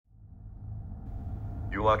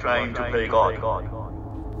You are trying to play God.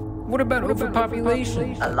 What about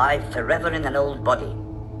overpopulation? Alive forever in an old body.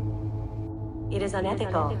 It is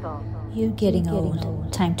unethical. You're getting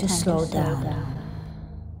old. Time to slow down.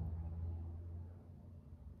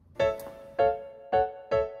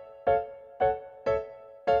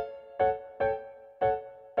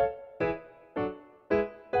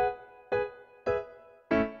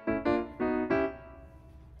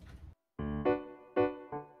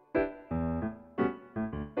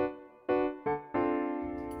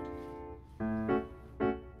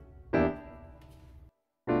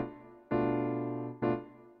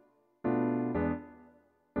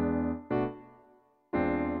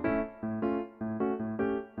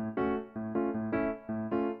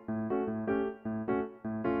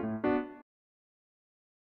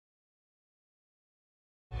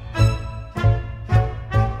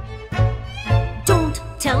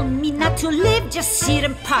 Tell me not to live, just sit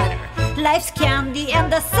and potter. Life's candy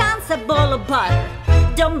and the sun's a bowl of butter.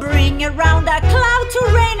 Don't bring around a cloud to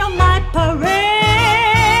rain on my parade.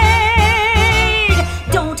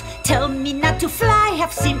 Don't tell me not to fly,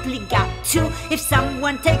 I've simply got to. If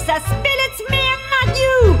someone takes a spill, it's me and not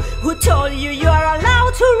you. Who told you you're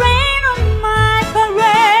allowed to rain on my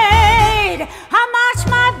parade? I march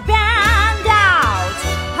my band out,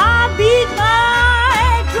 I beat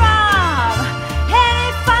my drum, and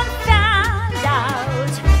if I'm found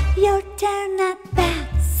out, you're turn not bad,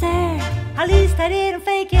 sir. At least I didn't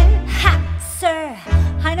fake it, ha, sir.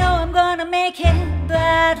 I know I'm gonna make it,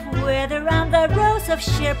 but whether I'm the rose of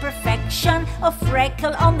sheer perfection, or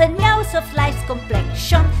freckle on the nose of life's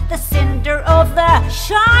complexion, the cinder of the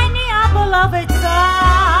shiny apple of its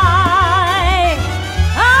eye,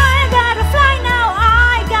 I gotta fly now,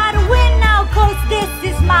 I gotta win now, 'cause this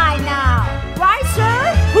is mine now. Right,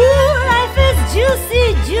 sir? Ooh, life is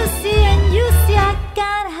juicy, juicy, and you see I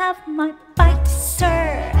gotta have my bite,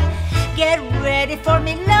 sir. Get ready for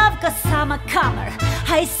me, love, 'cause I'm a comer.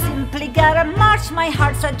 I simply gotta march, my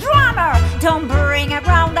heart's a drummer. Don't bring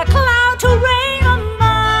around a cloud to rain on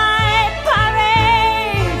my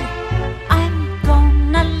parade. I'm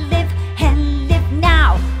gonna live and live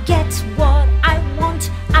now. Get what I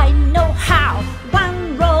want, I know how.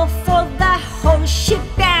 One roll for the whole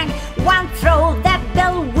shebang. One throw, that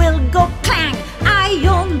bell will go clang. I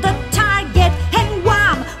own the target and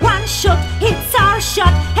wham! One shot, it's our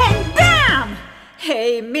shot, and bam!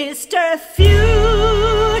 Hey, Mr.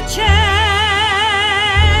 Future,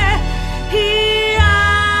 here I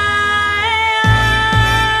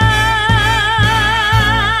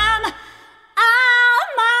am. I'll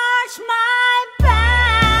march my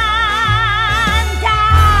band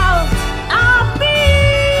out, I'll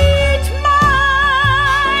beat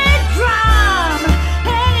my drum,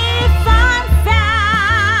 and if I'm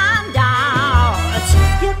found out,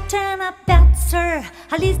 you turn up that, sir.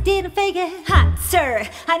 At least didn't fake it, ha, sir.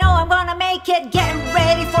 I know I'm gonna make it. Get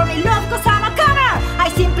ready for me, love, 'cause I'm a comer. I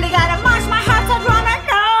simply gotta march, my heart's a drummer.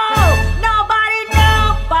 No, nobody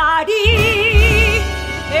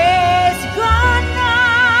is gonna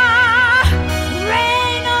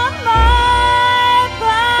rain on my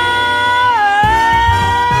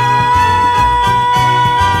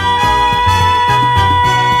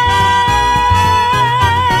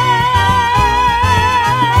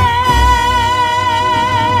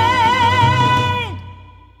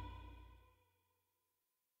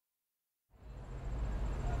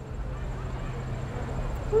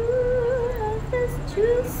life is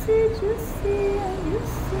juicy, juicy, and you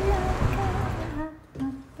see I gotta have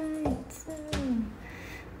my bite, sir.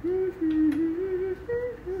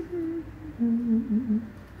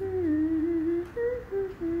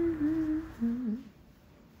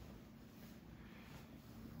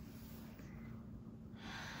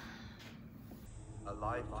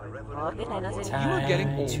 You are getting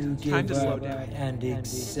old. Time to slow down. And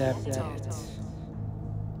accept it.